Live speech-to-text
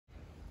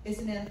It's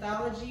an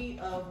anthology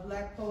of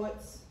Black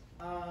poets,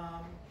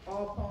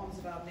 all poems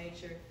about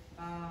nature.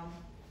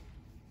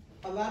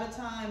 A lot of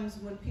times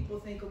when people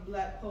think of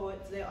Black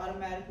poets, they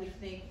automatically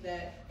think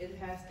that it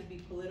has to be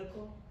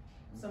political.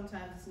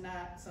 Sometimes it's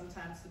not.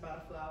 Sometimes it's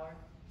about a flower.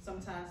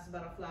 Sometimes it's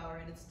about a flower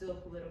and it's still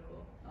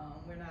political.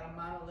 We're not a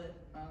monolith.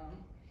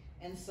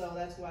 And so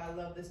that's why I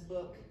love this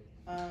book.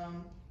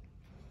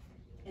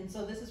 And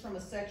so this is from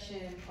a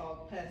section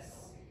called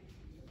Pests.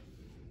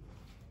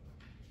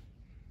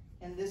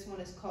 And this one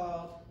is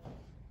called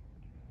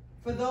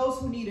For Those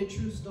Who Need a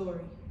True Story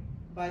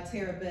by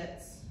Tera.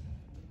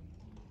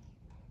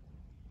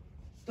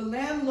 The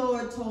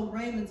landlord told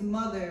Raymond's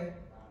mother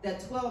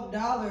that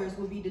 $12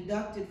 would be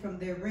deducted from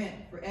their rent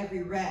for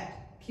every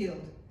rat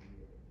killed.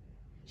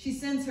 She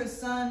sends her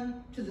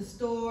son to the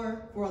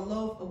store for a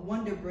loaf of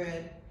Wonder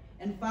Bread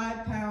and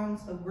 5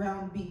 pounds of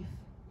ground beef.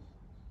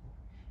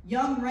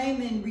 Young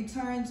Raymond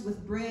returns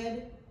with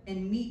bread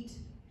and meat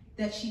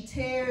that she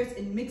tears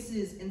and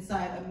mixes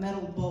inside a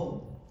metal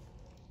bowl.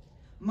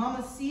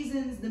 Mama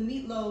seasons the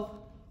meatloaf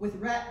with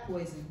rat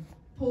poison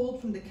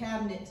pulled from the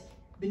cabinet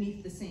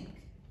beneath the sink.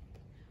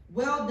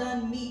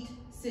 Well-done meat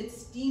sits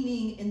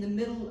steaming in the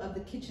middle of the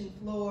kitchen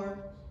floor.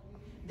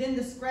 Then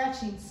the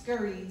scratching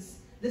scurries,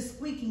 the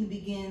squeaking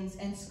begins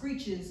and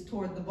screeches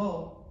toward the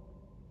bowl.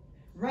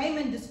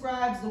 Raymond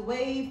describes the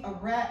wave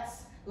of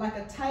rats like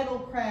a tidal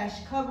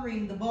crash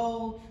covering the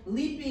bowl,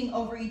 leaping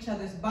over each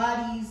other's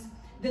bodies,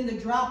 then the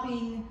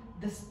dropping,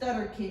 the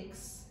stutter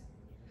kicks.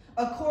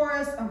 A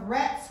chorus of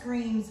rat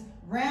screams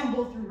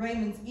ramble through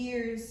Raymond's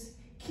ears,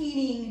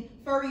 keening,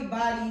 furry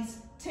bodies,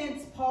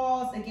 tense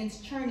paws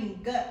against churning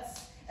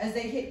guts as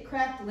they hit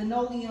cracked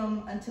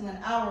linoleum until an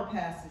hour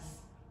passes.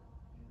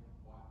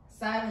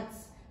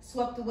 Silence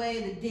swept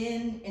away the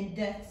din and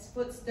death's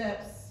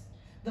footsteps.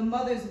 The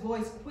mother's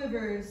voice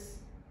quivers,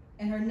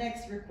 and her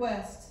next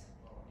request,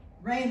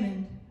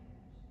 Raymond,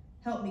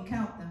 help me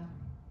count them.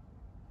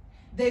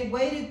 They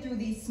waded through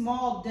these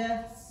small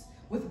deaths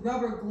with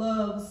rubber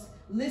gloves,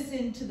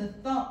 listened to the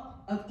thump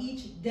of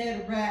each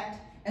dead rat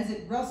as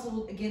it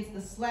rustled against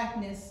the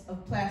slackness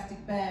of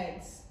plastic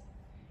bags.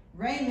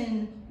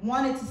 Raymond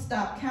wanted to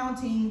stop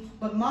counting,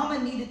 but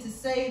Mama needed to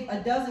save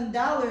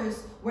 $12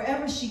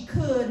 wherever she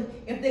could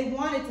if they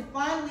wanted to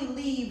finally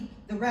leave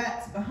the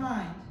rats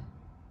behind.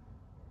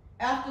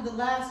 After the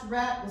last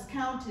rat was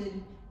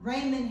counted,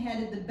 Raymond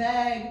handed the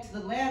bag to the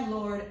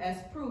landlord as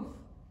proof.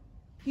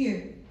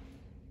 Here,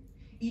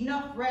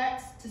 enough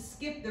rats to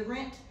skip the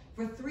rent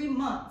for 3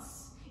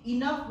 months,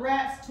 enough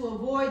rats to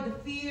avoid the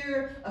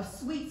fear of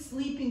sweet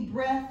sleeping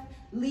breath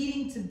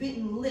leading to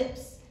bitten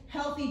lips.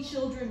 Healthy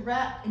children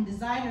wrapped in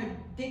designer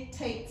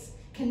dictates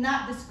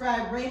cannot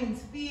describe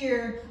Raymond's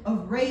fear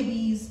of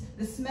rabies,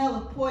 the smell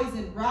of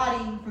poison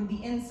rotting from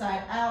the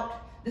inside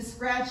out, the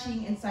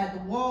scratching inside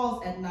the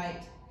walls at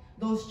night.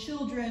 Those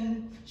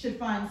children should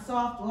find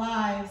soft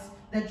lives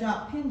that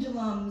drop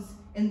pendulums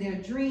in their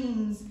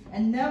dreams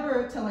and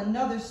never tell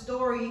another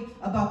story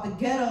about the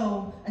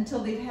ghetto until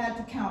they've had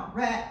to count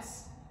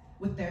rats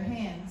with their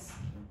hands.